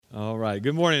right.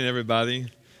 Good morning, everybody.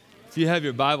 If you have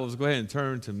your Bibles, go ahead and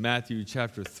turn to Matthew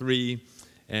chapter 3,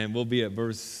 and we'll be at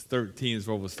verse 13 is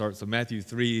where we'll start. So Matthew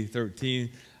 3:13.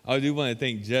 I do want to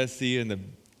thank Jesse and the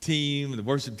team, the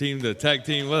worship team, the tech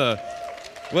team. What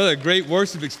a great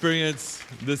worship experience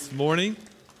this morning.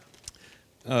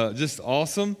 Just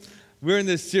awesome. We're in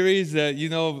this series that,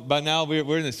 by now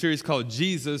we're in a series called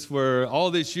Jesus, where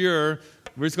all this year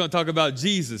we're just going to talk about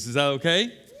Jesus. Is that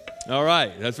okay? All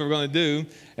right, that's what we're going to do.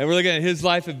 And we're looking at his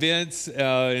life events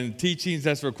and teachings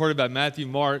that's recorded by Matthew,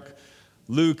 Mark,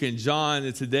 Luke, and John.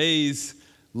 And today's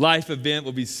life event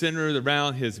will be centered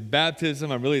around his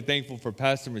baptism. I'm really thankful for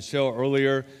Pastor Michelle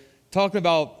earlier talking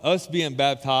about us being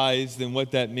baptized and what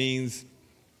that means.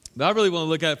 But I really want to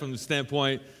look at it from the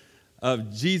standpoint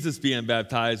of Jesus being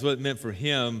baptized, what it meant for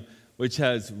him, which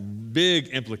has big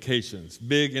implications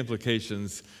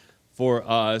for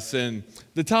us. And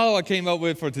the title I came up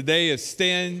with for today is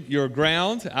Stand Your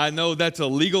Ground. I know that's a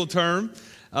legal term.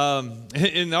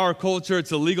 In our culture,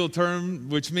 it's a legal term,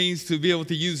 which means to be able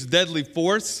to use deadly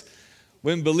force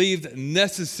when believed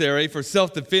necessary for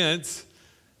self-defense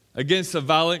against a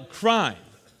violent crime.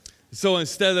 So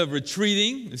instead of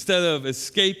retreating, instead of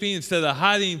escaping, instead of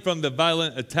hiding from the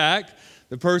violent attack,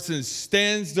 the person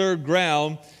stands their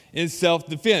ground in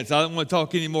self-defense. I don't want to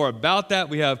talk any more about that.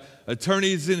 We have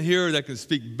attorneys in here that can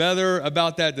speak better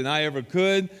about that than I ever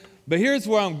could. But here's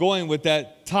where I'm going with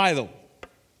that title.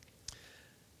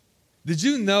 Did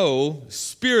you know,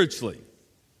 spiritually,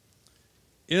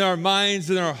 in our minds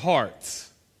and our hearts,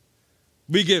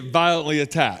 we get violently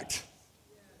attacked?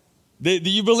 Do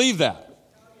you believe that?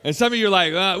 And some of you are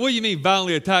like, what do you mean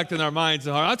violently attacked in our minds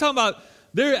and hearts? I'm talking about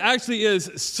there actually is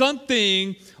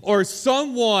something or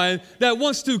someone that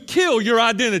wants to kill your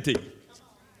identity.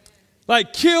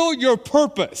 Like kill your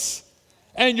purpose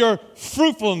and your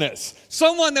fruitfulness.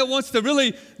 Someone that wants to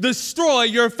really destroy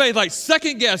your faith, like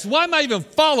second guess, why am I even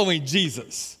following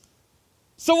Jesus?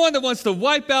 Someone that wants to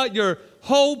wipe out your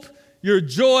hope, your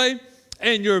joy,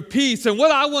 and your peace. And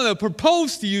what I want to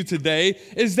propose to you today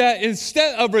is that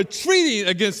instead of retreating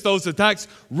against those attacks,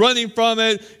 running from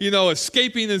it,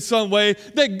 escaping in some way,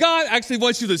 that God actually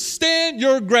wants you to stand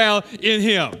your ground in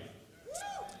him.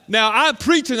 Now, I'm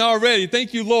preaching already.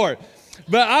 Thank you, Lord.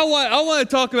 But I want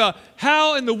to talk about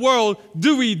how in the world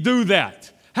do we do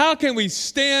that? How can we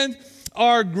stand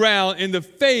our ground in the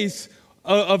face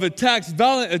of attacks,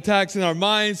 violent attacks in our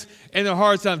minds and our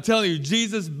hearts? I'm telling you,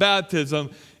 Jesus'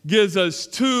 baptism gives us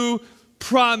two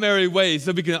primary ways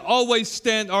that we can always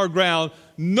stand our ground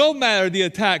no matter the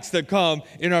attacks that come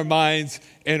in our minds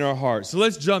and our hearts. So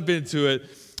let's jump into it.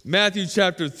 Matthew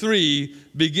chapter 3,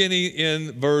 beginning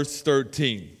in verse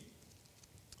 13.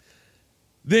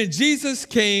 Then Jesus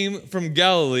came from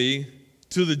Galilee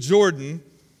to the Jordan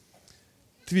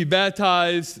to be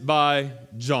baptized by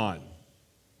John.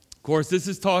 Of course, this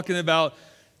is talking about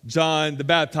John the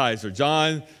Baptizer,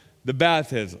 John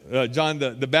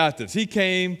the Baptist. He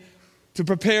came to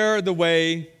prepare the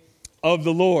way of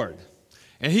the Lord.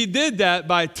 And he did that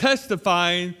by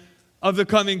testifying of the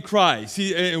coming Christ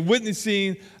and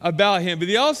witnessing about him. But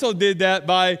he also did that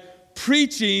by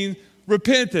preaching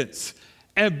repentance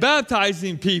and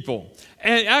baptizing people.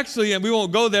 And actually, and we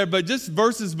won't go there, but just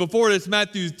verses before this,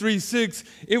 Matthew 3:6,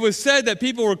 it was said that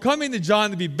people were coming to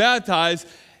John to be baptized,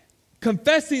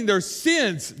 confessing their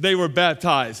sins they were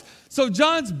baptized. So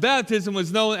John's baptism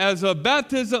was known as a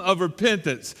baptism of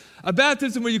repentance, a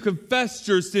baptism where you confess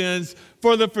your sins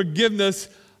for the forgiveness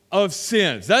of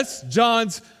sins. That's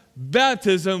John's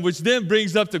baptism, which then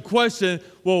brings up the question,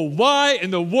 well, why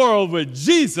in the world would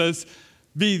Jesus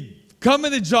be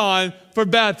coming to John for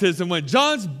baptism when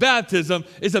John's baptism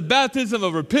is a baptism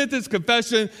of repentance,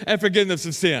 confession, and forgiveness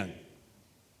of sin?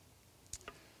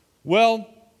 Well,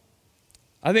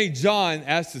 I think John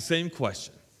asked the same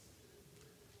question.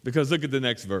 Because look at the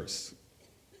next verse.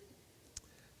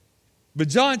 But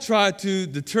John tried to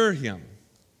deter him,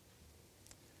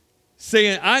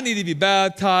 saying, I need to be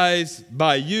baptized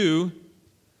by you,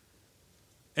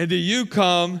 and do you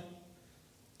come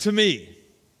to me?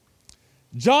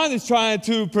 John is trying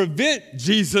to prevent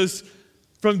Jesus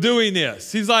from doing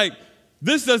this. He's like,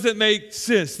 this doesn't make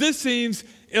sense. This seems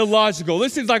illogical.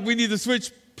 This seems like we need to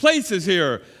switch places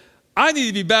here. I need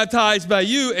to be baptized by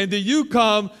you, and do you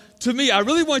come to me? I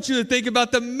really want you to think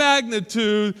about the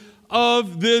magnitude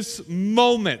of this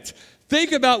moment.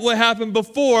 Think about what happened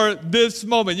before this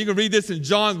moment. You can read this in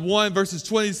John 1, verses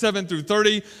 27 through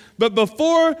 30. But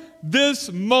before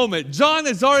this moment, John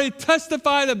has already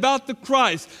testified about the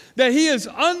Christ, that he is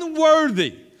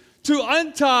unworthy to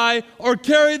untie or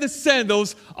carry the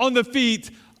sandals on the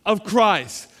feet of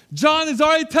Christ. John has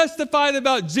already testified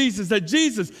about Jesus, that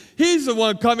Jesus, he's the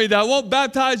one coming that won't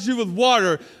baptize you with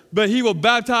water, but he will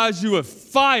baptize you with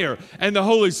fire and the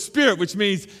Holy Spirit, which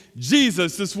means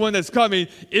Jesus, this one that's coming,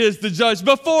 is the judge.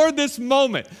 Before this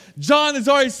moment, John has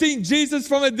already seen Jesus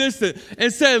from a distance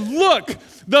and said, look,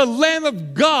 the Lamb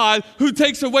of God who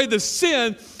takes away the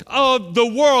sin of the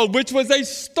world, which was a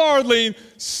startling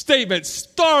statement.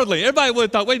 Startling. Everybody would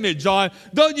have thought, wait a minute, John,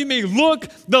 don't you mean, look,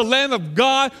 the Lamb of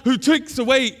God who takes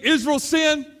away Israel's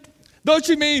sin? Don't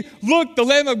you mean, look, the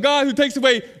Lamb of God who takes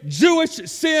away Jewish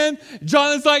sin?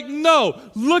 John is like, no,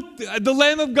 look, the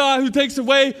Lamb of God who takes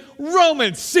away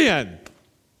Roman sin.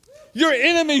 Your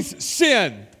enemy's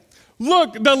sin.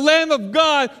 Look, the Lamb of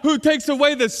God who takes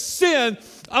away the sin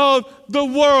of the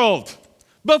world.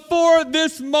 Before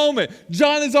this moment,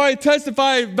 John has already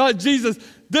testified about Jesus.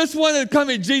 This one that's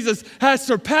coming, Jesus, has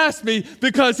surpassed me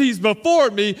because he's before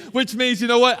me, which means, you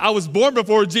know what? I was born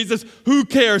before Jesus. Who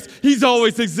cares? He's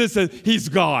always existed. He's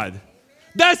God.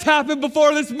 That's happened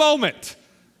before this moment.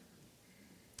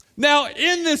 Now,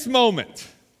 in this moment,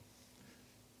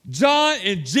 John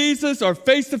and Jesus are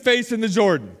face to face in the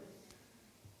Jordan.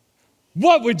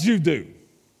 What would you do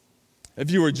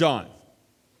if you were John?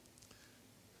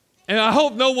 And I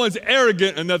hope no one's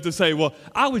arrogant enough to say, well,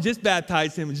 I would just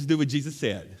baptize him and just do what Jesus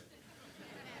said.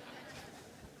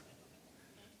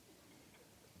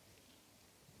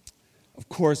 Of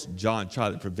course, John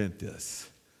tried to prevent this.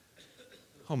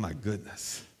 Oh, my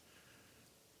goodness.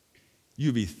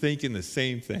 You'd be thinking the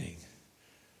same thing,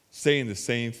 saying the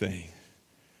same thing.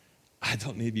 I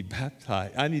don't need to be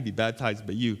baptized. I need to be baptized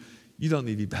by you. You don't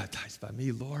need to be baptized by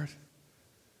me, Lord.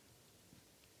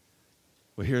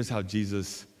 Well, here's how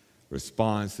Jesus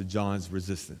responds to John's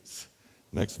resistance.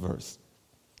 Next verse.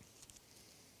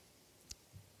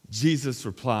 Jesus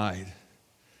replied,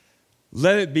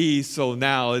 let it be so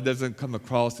now. It doesn't come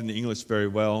across in the English very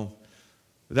well.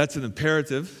 But that's an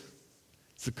imperative.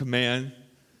 It's a command.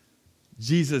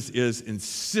 Jesus is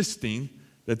insisting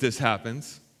that this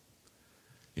happens.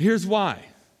 Here's why.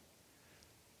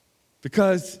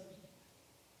 Because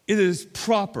it is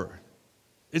proper.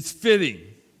 It's fitting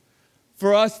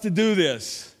for us to do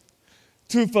this,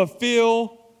 to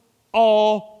fulfill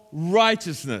all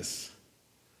righteousness.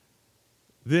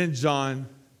 Then John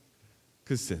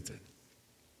consented.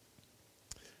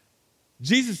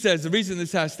 Jesus says the reason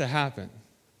this has to happen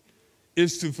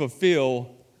is to fulfill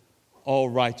all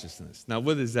righteousness. Now,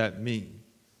 what does that mean?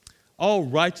 All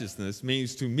righteousness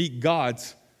means to meet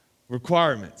God's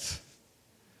requirements,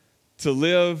 to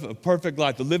live a perfect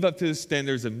life, to live up to His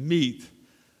standards and meet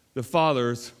the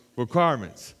Father's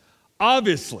requirements.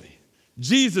 Obviously,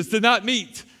 Jesus did not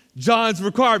meet John's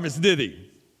requirements, did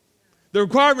he? The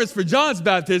requirements for John's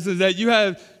baptism is that you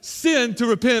have sin to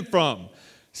repent from,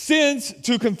 sins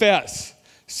to confess,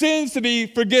 sins to be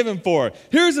forgiven for.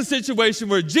 Here's a situation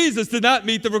where Jesus did not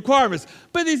meet the requirements,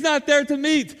 but he's not there to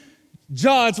meet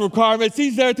John's requirements.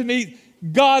 He's there to meet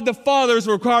God the Father's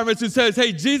requirements, who says,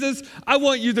 hey, Jesus, I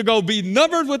want you to go be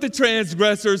numbered with the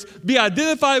transgressors, be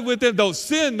identified with them, don't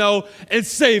sin, no, and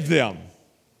save them.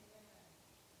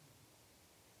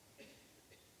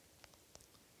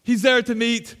 He's there to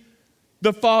meet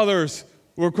the Father's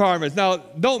requirements. Now,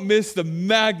 don't miss the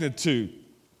magnitude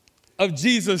of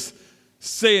Jesus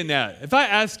saying that. If I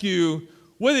ask you,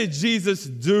 what did Jesus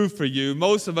do for you?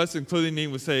 Most of us, including me,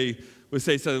 would say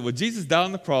something. Well, Jesus died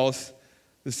on the cross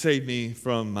to save me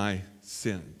from my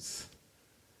sins.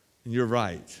 And you're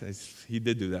right. He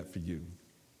did do that for you.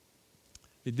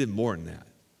 He did more than that.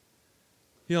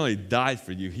 He only died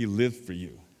for you. He lived for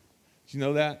you. Did you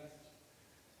know that?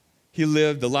 He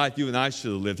lived the life you and I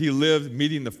should have lived. He lived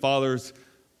meeting the Father's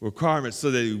requirements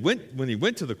so that when he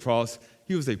went to the cross,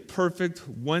 he was a perfect,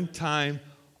 one-time,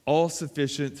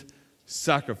 all-sufficient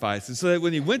sacrifice. And so that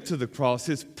when he went to the cross,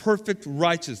 his perfect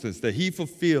righteousness that he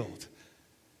fulfilled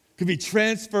could be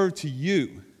transferred to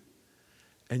you,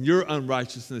 and your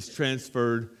unrighteousness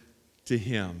transferred to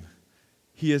him.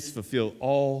 He has fulfilled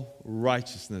all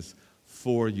righteousness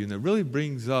for you. And it really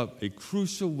brings up a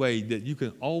crucial way that you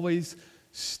can always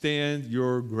stand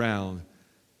your ground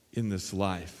in this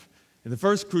life. And the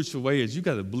first crucial way is you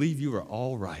got to believe you are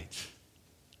all right.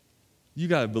 You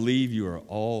got to believe you are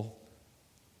all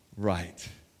right.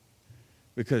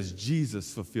 Because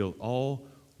Jesus fulfilled all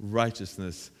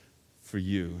righteousness for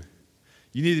you.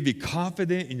 You need to be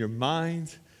confident in your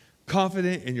mind,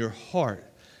 confident in your heart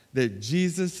that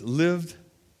Jesus lived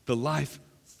the life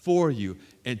for you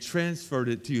and transferred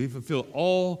it to you. He fulfilled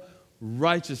all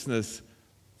righteousness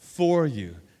for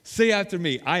you. Say after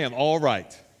me, I am all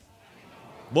right.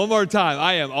 One more time,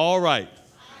 I am all right.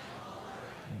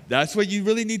 That's what you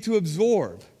really need to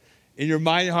absorb in your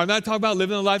mind and heart. I'm not talking about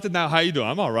living a life that now, how you doing?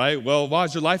 I'm all right. Well, why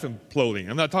is your life imploding?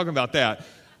 I'm not talking about that.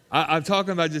 I'm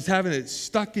talking about just having it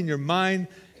stuck in your mind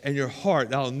and your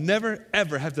heart. I'll never,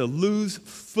 ever have to lose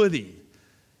footing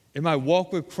in my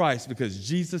walk with Christ because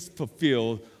Jesus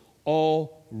fulfilled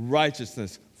all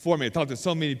righteousness for me. I talked to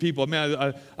so many people.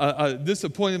 Man, I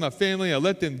disappointed my family. I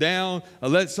let them down. I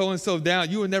let so-and-so down.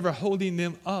 You were never holding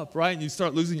them up, right? And you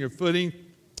start losing your footing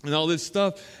and all this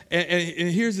stuff. And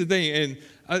here's the thing. And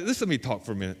let me talk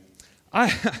for a minute. I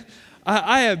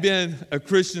have been a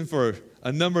Christian for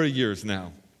a number of years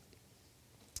now.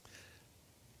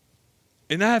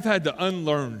 And I have had to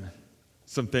unlearn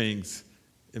some things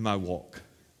in my walk.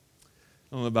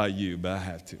 I don't know about you, but I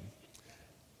have to.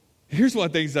 Here's one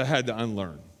of the things I had to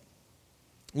unlearn.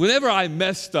 Whenever I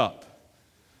messed up,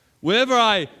 whenever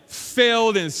I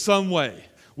failed in some way,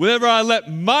 whenever I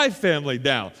let my family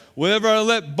down, whenever I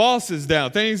let bosses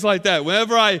down, things like that,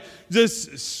 whenever I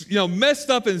just, messed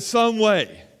up in some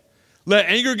way, let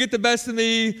anger get the best of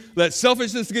me, let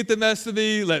selfishness get the best of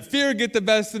me, let fear get the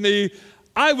best of me,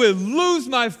 I would lose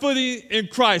my footing in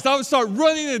Christ. I would start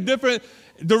running in different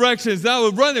directions. And I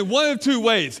would run in one of two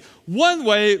ways. One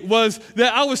way was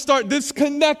that I would start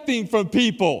disconnecting from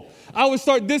people. I would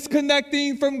start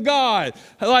disconnecting from God,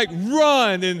 like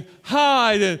run and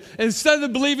hide. And instead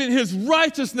of believing His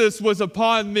righteousness was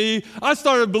upon me, I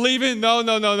started believing, no.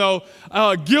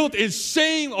 Guilt and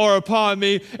shame are upon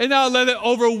me, and I let it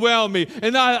overwhelm me,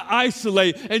 and I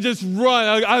isolate and just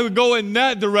run. I would go in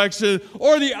that direction,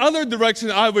 or the other direction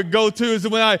I would go to is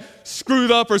when I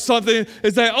screwed up or something,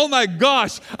 and say, oh my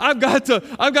gosh, I've got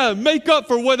to make up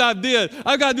for what I did.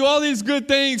 I've got to do all these good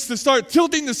things to start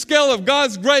tilting the scale of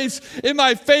God's grace in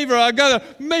my favor. I've got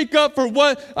to make up for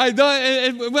what I've done.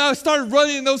 And when I started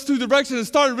running in those two directions, I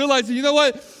started realizing, you know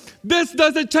what? This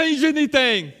doesn't change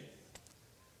anything.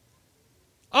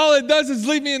 All it does is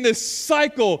leave me in this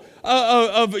cycle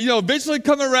of eventually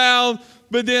come around,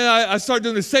 but then I start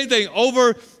doing the same thing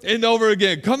over and over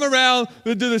again. Come around,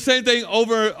 but do the same thing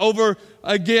over and over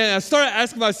again. I started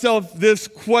asking myself this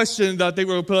question that I think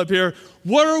we're going to put up here.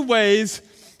 What are ways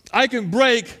I can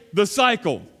break the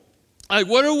cycle? Like,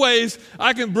 what are ways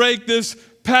I can break this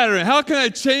pattern? How can I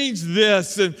change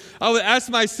this? And I would ask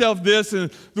myself this, and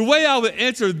the way I would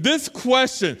answer this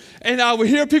question, and I would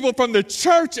hear people from the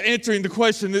church answering the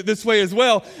question this way as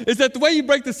well, is that the way you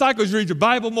break the cycle is you read your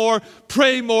Bible more,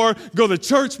 pray more, go to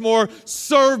church more,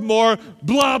 serve more,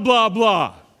 blah, blah,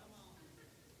 blah.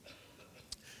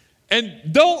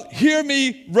 And don't hear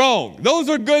me wrong. Those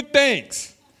are good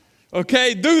things.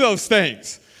 Okay? Do those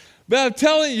things. But I'm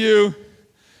telling you,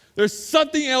 there's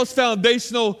something else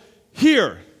foundational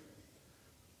here.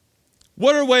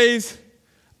 What are ways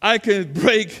I can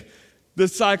break the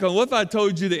cycle? What if I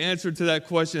told you the answer to that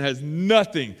question has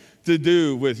nothing to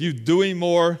do with you doing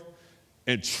more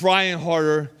and trying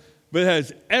harder, but it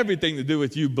has everything to do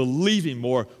with you believing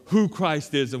more who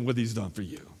Christ is and what He's done for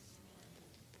you?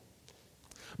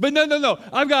 But no.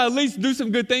 I've got to at least do some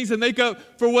good things and make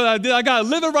up for what I did. I got to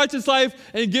live a righteous life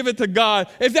and give it to God.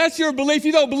 If that's your belief,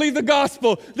 you don't believe the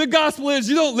gospel. The gospel is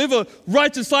you don't live a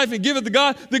righteous life and give it to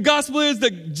God. The gospel is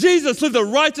that Jesus lived a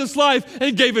righteous life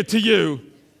and gave it to you.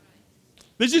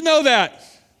 Did you know that?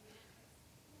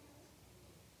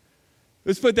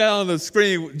 Let's put that on the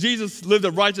screen. Jesus lived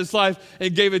a righteous life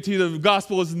and gave it to you. The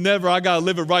gospel is never, I got to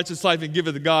live a righteous life and give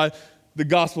it to God. The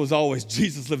gospel is always,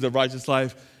 Jesus lived a righteous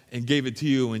life and gave it to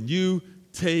you. When you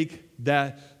take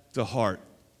that to heart,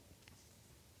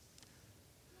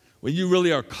 when you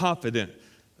really are confident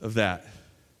of that,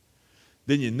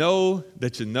 then you know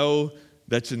that you know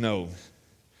that you know.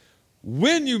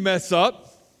 When you mess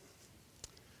up,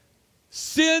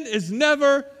 sin is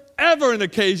never, ever an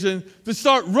occasion to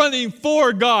start running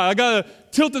for God. I got to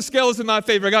tilt the scales in my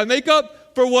favor. I got to make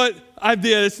up for what I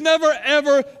did. It's never,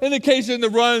 ever an occasion to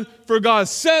run for God.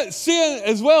 Sin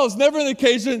as well is never an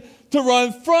occasion to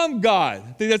run from God.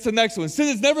 I think that's the next one. Sin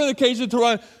is never an occasion to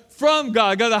run from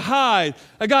God. I got to hide.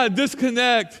 I got to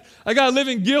disconnect. I got to live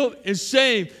in guilt and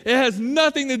shame. It has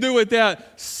nothing to do with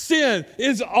that. Sin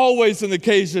is always an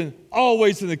occasion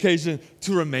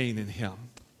to remain in Him.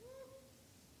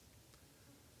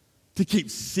 To keep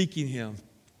seeking Him,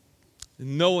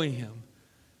 and knowing Him,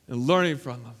 and learning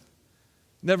from Him.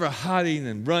 Never hiding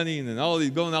and running and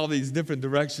going all these different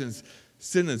directions.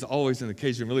 Sin is always an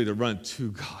occasion really to run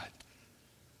to God.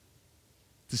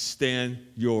 To stand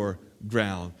your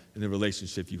ground in the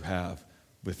relationship you have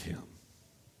with Him.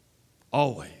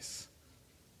 Always.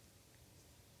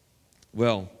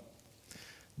 Well,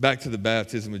 back to the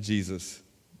baptism of Jesus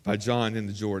by John in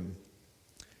the Jordan.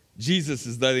 Jesus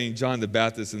is letting John the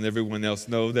Baptist and everyone else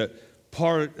know that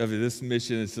part of this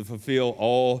mission is to fulfill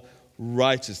all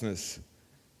righteousness.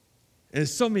 And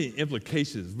there's so many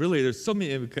implications. Really, there's so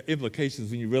many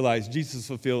implications when you realize Jesus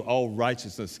fulfilled all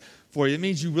righteousness for you. It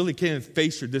means you really can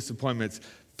face your disappointments,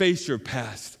 face your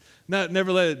past.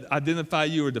 Never let it identify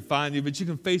you or define you, but you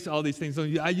can face all these things.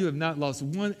 You have not lost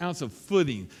 1 ounce of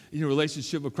footing in your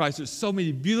relationship with Christ. There's so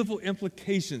many beautiful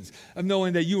implications of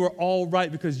knowing that you are all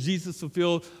right because Jesus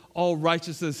fulfilled all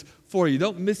righteousness for you.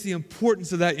 Don't miss the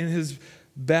importance of that in his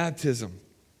baptism.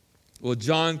 Well,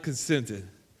 John consented.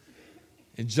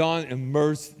 And John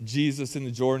immersed Jesus in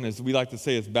the Jordan, as we like to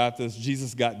say as Baptists.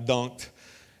 Jesus got dunked.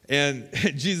 And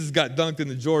Jesus got dunked in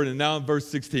the Jordan. And now in verse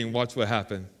 16, watch what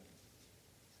happened.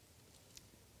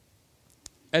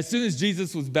 As soon as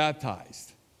Jesus was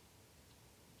baptized,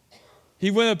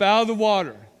 he went up out of the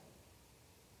water.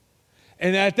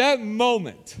 And at that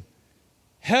moment,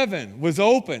 heaven was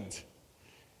opened.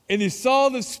 And he saw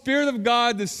the Spirit of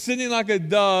God descending like a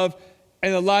dove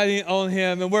and alighting on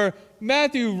him. And where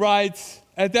Matthew writes,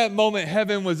 at that moment,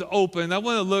 heaven was open. I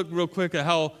want to look real quick at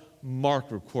how Mark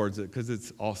records it because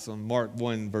it's awesome. Mark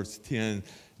 1, verse 10.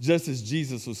 Just as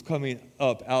Jesus was coming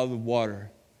up out of the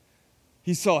water,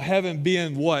 he saw heaven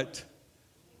being what?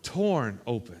 Torn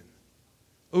open.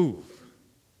 Ooh.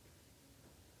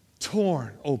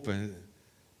 Torn open.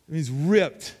 It means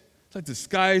ripped. It's like the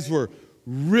skies were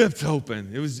ripped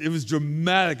open. It was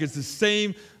dramatic. It's the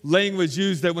same language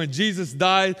used that when Jesus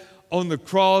died on the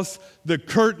cross, the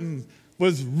curtain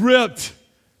was ripped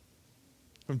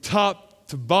from top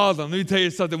to bottom. Let me tell you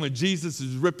something. When Jesus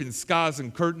is ripping skies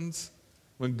and curtains,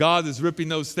 when God is ripping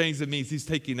those things, it means he's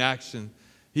taking action.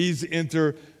 He's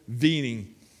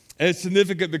intervening. And it's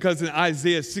significant because in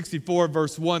Isaiah 64,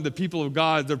 verse 1, the people of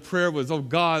God, their prayer was, oh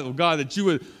God, that you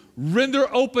would render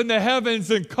open the heavens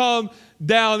and come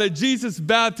down. At Jesus'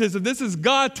 baptism, this is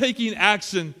God taking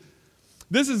action.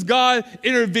 This is God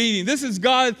intervening. This is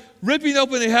God ripping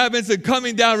open the heavens and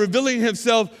coming down, revealing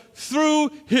himself through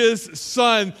his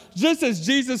Son. Just as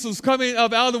Jesus was coming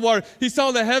up out of the water, he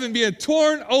saw the heaven being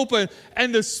torn open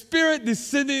and the Spirit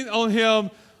descending on him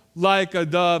like a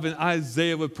dove. And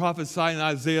Isaiah would prophesy in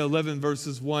Isaiah 11,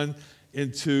 verses 1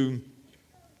 and 2,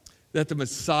 that the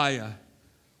Messiah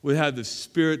would have the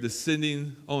Spirit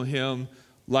descending on him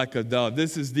like a dove.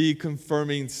 This is the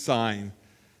confirming sign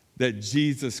that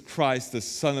Jesus Christ, the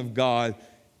Son of God,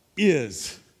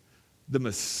 is the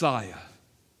Messiah.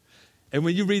 And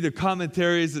when you read the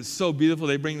commentaries, it's so beautiful.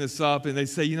 They bring this up and they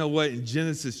say, you know what? In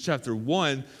Genesis chapter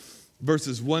 1,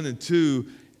 verses 1 and 2,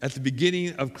 at the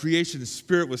beginning of creation, the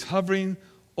Spirit was hovering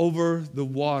over the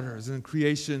waters and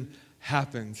creation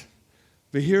happened.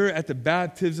 But here at the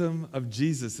baptism of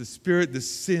Jesus, the Spirit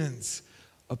descends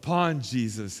upon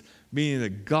Jesus, meaning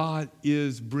that God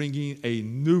is bringing a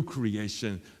new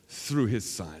creation through his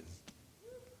Son.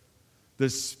 The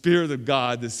Spirit of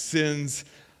God descends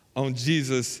on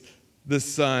Jesus, the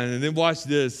Son. And then watch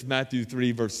this, Matthew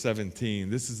 3, verse 17.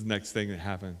 This is the next thing that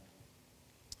happened.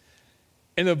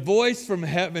 And a voice from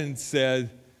heaven said,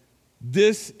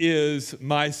 "This is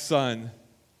my Son,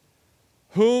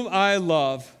 whom I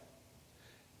love.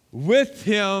 With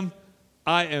him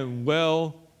I am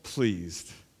well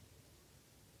pleased."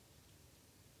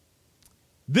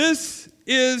 This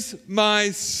is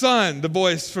my Son, the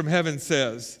voice from heaven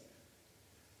says.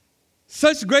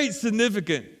 Such great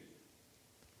significance,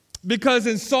 because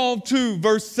in Psalm 2,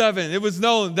 verse 7, it was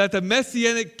known that the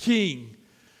Messianic King,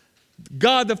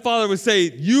 God the Father, would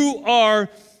say, "You are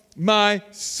my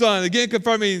Son." Again,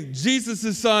 confirming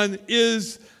Jesus' Son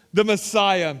is the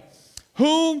Messiah,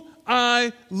 whom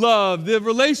I love. The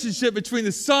relationship between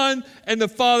the Son and the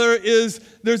Father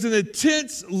there's an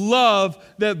intense love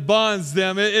that bonds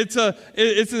them. It's an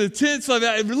intense love.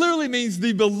 It literally means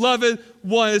the beloved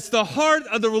one. It's the heart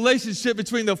of the relationship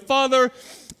between the Father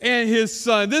and his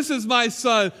Son. This is my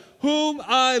Son, whom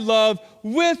I love.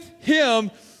 With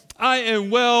him I am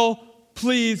well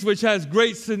pleased, which has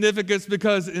great significance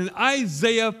because in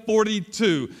Isaiah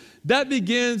 42, that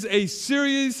begins a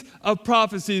series of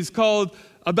prophecies called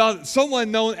about someone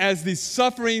known as the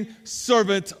suffering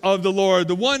servant of the Lord,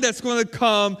 the one that's going to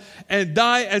come and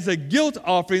die as a guilt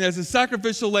offering, as a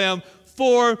sacrificial lamb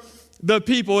for the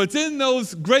people. It's in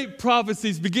those great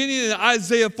prophecies beginning in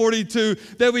Isaiah 42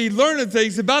 that we learn the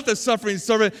things about the suffering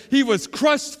servant. He was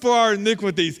crushed for our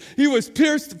iniquities. He was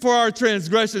pierced for our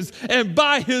transgressions. And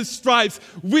by his stripes,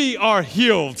 we are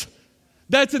healed.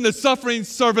 That's in the suffering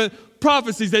servant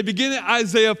prophecies. They begin in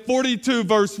Isaiah 42,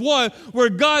 verse 1, where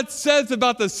God says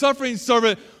about the suffering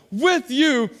servant, "With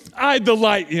you I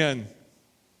delight in.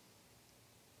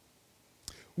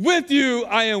 With you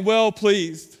I am well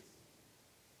pleased."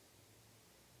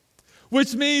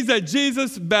 Which means that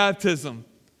Jesus' baptism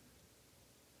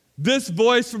this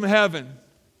voice from heaven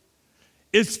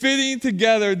is fitting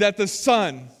together that the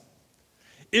Son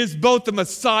is both the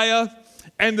Messiah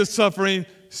and the suffering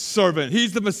servant.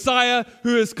 He's the Messiah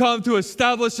who has come to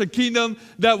establish a kingdom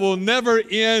that will never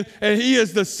end, and he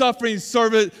is the suffering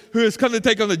servant who has come to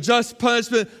take on the just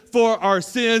punishment for our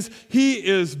sins. He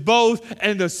is both,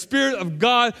 and the Spirit of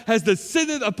God has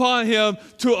descended upon him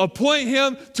to appoint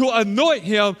him, to anoint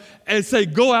him, and say,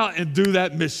 go out and do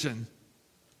that mission.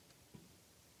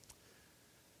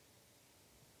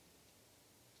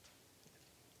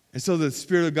 And so the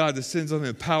Spirit of God descends on him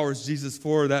and empowers Jesus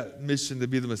for that mission to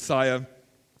be the Messiah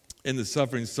and the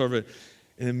suffering servant.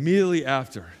 And immediately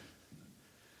after,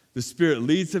 the Spirit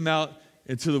leads him out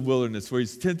into the wilderness where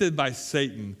he's tempted by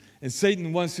Satan. And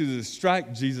Satan wants to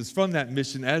distract Jesus from that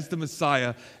mission as the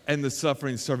Messiah and the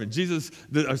suffering servant.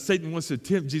 Satan wants to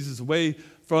tempt Jesus away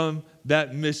from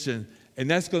that mission. And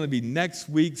that's going to be next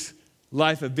week's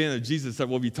life event of Jesus that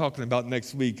we'll be talking about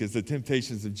next week, is the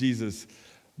temptations of Jesus.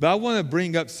 But I want to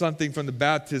bring up something from the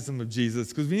baptism of Jesus,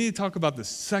 because we need to talk about the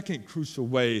second crucial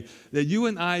way that you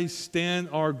and I stand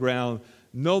our ground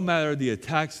no matter the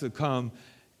attacks that come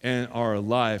in our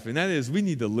life. And that is, we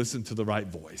need to listen to the right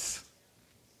voice.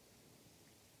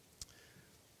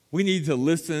 We need to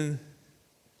listen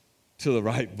to the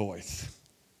right voice.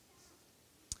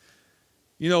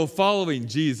 You know, following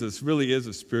Jesus really is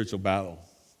a spiritual battle.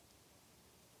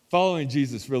 Following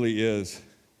Jesus really is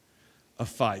a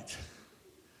fight.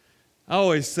 I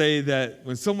always say that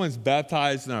when someone's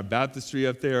baptized in our baptistry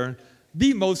up there,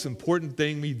 the most important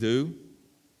thing we do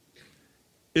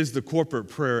is the corporate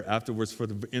prayer afterwards for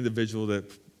the individual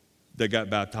that got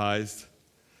baptized.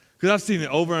 Because I've seen it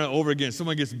over and over again.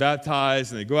 Someone gets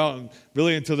baptized and they go out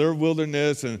really into their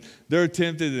wilderness and they're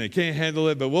tempted and they can't handle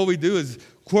it. But what we do is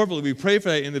corporately we pray for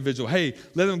that individual. Hey,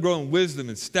 let them grow in wisdom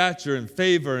and stature and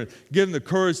favor, and give them the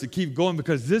courage to keep going,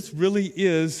 because this really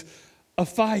is a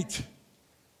fight.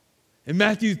 In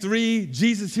Matthew 3,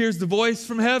 Jesus hears the voice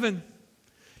from heaven.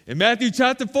 In Matthew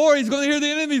chapter 4, he's going to hear the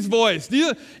enemy's voice.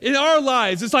 In our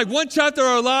lives, it's like one chapter of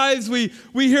our lives, we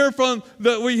hear from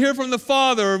the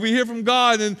Father, or we hear from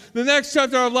God. And the next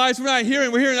chapter of our lives, we're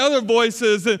hearing other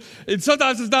voices. And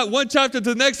sometimes it's not one chapter to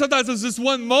the next. Sometimes it's just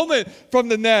one moment from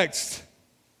the next.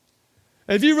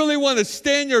 And if you really want to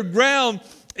stand your ground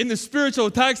in the spiritual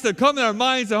attacks that come in our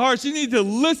minds and hearts, you need to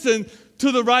listen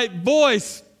to the right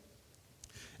voice.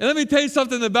 And let me tell you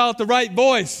something about the right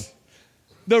voice.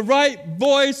 The right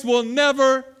voice will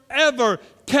never, ever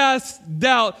cast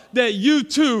doubt that you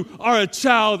too are a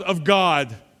child of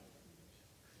God.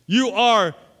 You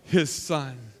are his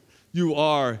son. You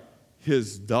are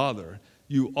his daughter.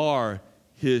 You are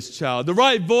his child. The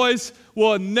right voice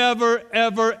will never,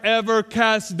 ever, ever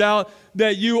cast doubt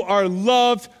that you are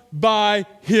loved by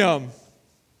him.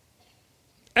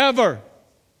 Ever.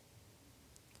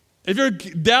 If you're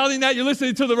doubting that, you're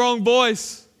listening to the wrong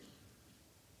voice.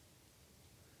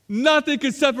 Nothing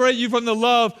can separate you from the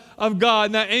love of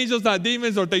God. Not angels, not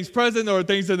demons, or things present, or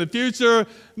things in the future.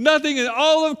 Nothing in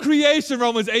all of creation,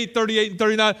 Romans 8, 38 and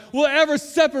 39, will ever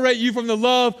separate you from the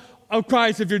love of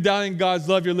Christ. If you're doubting God's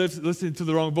love, you're listening to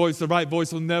the wrong voice. The right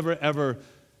voice will never, ever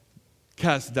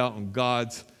cast doubt on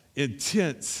God's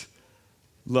intense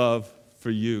love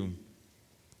for you.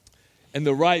 And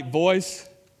the right voice,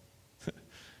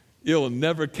 it will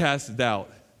never cast doubt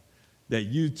that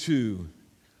you too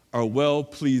are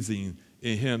well-pleasing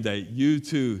in him, that you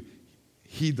too,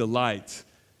 he delights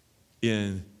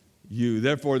in you.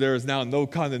 Therefore, there is now no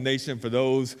condemnation for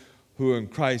those who are in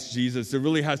Christ Jesus. There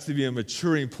really has to be a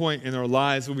maturing point in our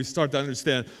lives when we start to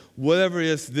understand whatever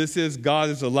this is God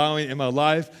is allowing in my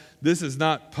life, this is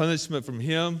not punishment from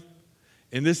him.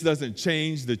 And this doesn't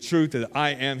change the truth that I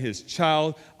am his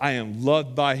child. I am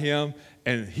loved by him,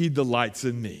 and he delights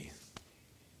in me.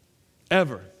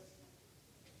 Ever.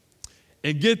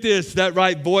 And get this, that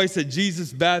right voice at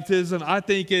Jesus' baptism, I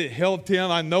think it helped him.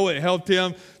 I know it helped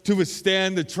him to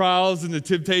withstand the trials and the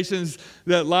temptations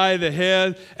that lie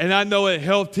ahead. And I know it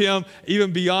helped him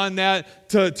even beyond that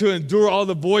to endure all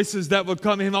the voices that would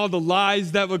come at him, all the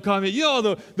lies that would come at him. You know all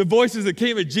the voices that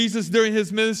came at Jesus during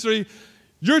his ministry?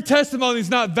 Your testimony is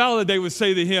not valid, they would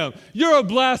say to him. You're a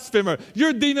blasphemer.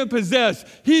 You're demon-possessed.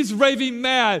 He's raving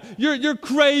mad. You're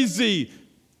crazy.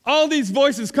 All these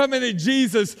voices coming at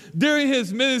Jesus during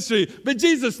his ministry, but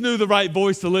Jesus knew the right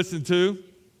voice to listen to.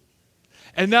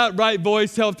 And that right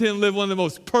voice helped him live one of the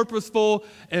most purposeful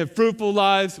and fruitful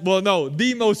lives. Well, no,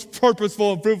 the most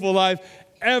purposeful and fruitful life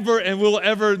ever and will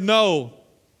ever know.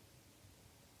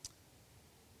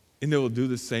 And it will do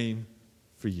the same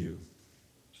for you.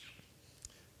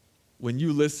 When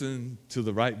you listen to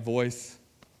the right voice,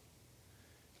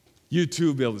 you too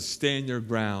will be able to stand your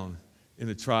ground in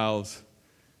the trials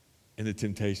and the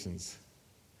temptations.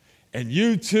 And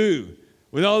you too,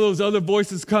 when all those other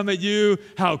voices come at you,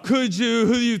 how could you?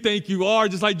 Who do you think you are?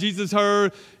 Just like Jesus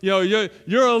heard, you're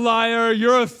a liar,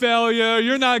 you're a failure,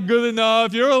 you're not good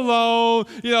enough, you're alone.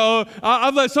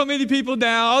 I've let so many people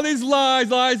down. All these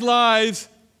lies.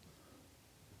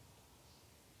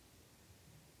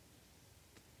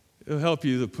 It'll help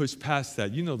you to push past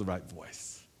that. You know the right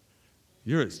voice.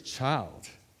 You're his child.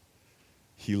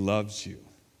 He loves you.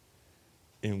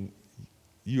 And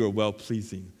you are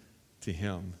well-pleasing to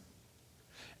him.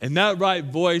 And that right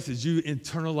voice, as you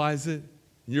internalize it,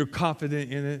 and you're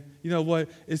confident in it, you know what?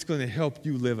 It's going to help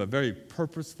you live a very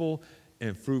purposeful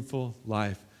and fruitful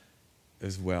life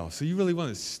as well. So you really want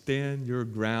to stand your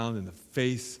ground in the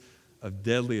face of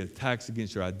deadly attacks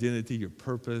against your identity, your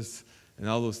purpose, and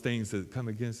all those things that come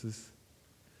against us.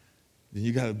 Then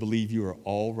you got to believe you are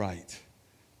all right.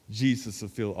 Jesus will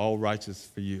feel all righteous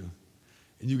for you.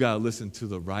 And you got to listen to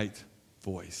the right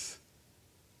voice.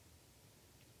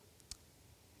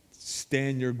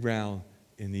 Stand your ground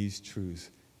in these truths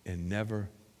and never,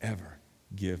 ever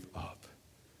give up.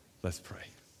 Let's pray.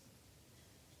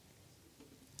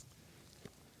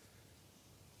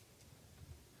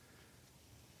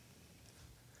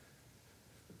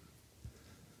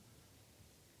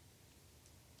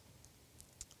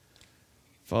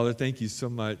 Father, thank you so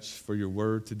much for your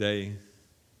word today.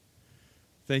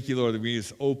 Thank you, Lord, that we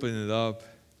just open it up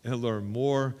and learn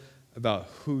more about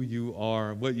who you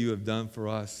are, what you have done for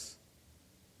us.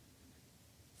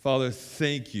 Father,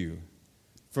 thank you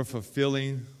for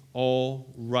fulfilling all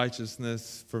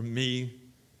righteousness for me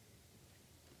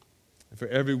and for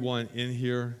everyone in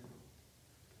here.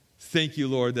 Thank you,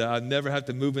 Lord, that I never have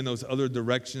to move in those other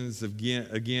directions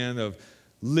again of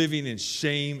living in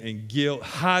shame and guilt,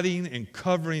 hiding and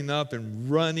covering up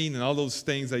and running and all those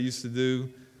things I used to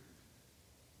do.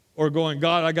 Or going,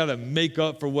 God, I got to make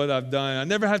up for what I've done. I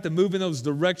never have to move in those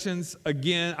directions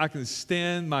again. I can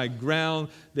stand my ground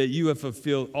that you have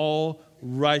fulfilled all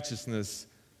righteousness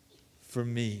for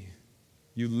me.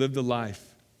 You lived a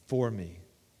life for me.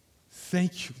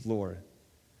 Thank you, Lord.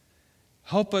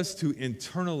 Help us to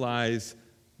internalize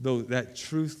that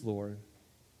truth, Lord.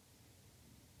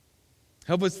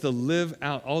 Help us to live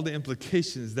out all the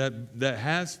implications that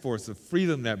has for us, the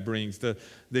freedom that brings,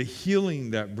 the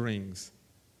healing that brings,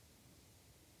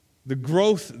 the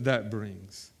growth that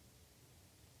brings.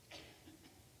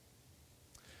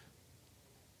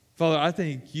 Father, I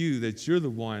thank you that you're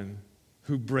the one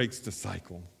who breaks the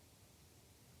cycle.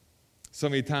 So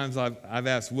many times I've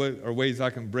asked what are ways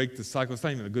I can break the cycle. It's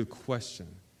not even a good question.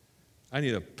 I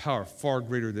need a power far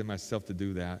greater than myself to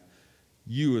do that.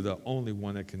 You are the only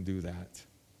one that can do that.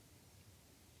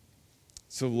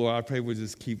 So, Lord, I pray we'll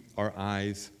just keep our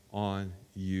eyes on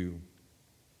you.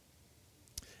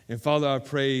 And, Father, I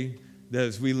pray that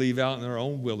as we leave out in our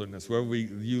own wilderness, wherever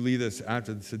you lead us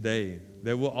after today,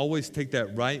 that we'll always take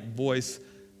that right voice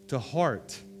to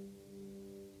heart.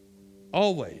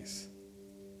 Always.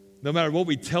 No matter what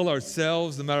we tell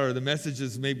ourselves, no matter the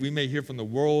messages we may hear from the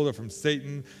world or from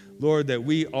Satan, Lord, that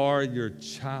we are your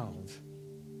child.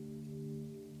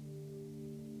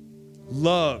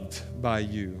 Loved by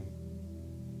you.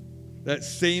 That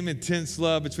same intense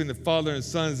love between the Father and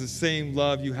Son is the same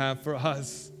love you have for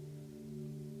us.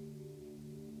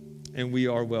 And we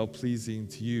are well-pleasing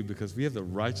to you because we have the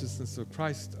righteousness of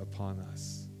Christ upon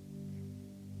us.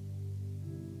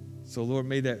 So, Lord,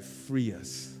 may that free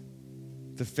us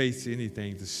to face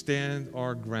anything, to stand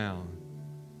our ground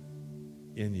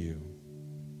in you.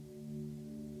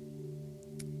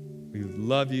 We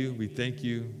love you. We thank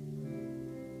you.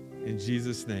 In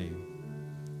Jesus' name,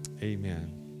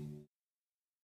 amen.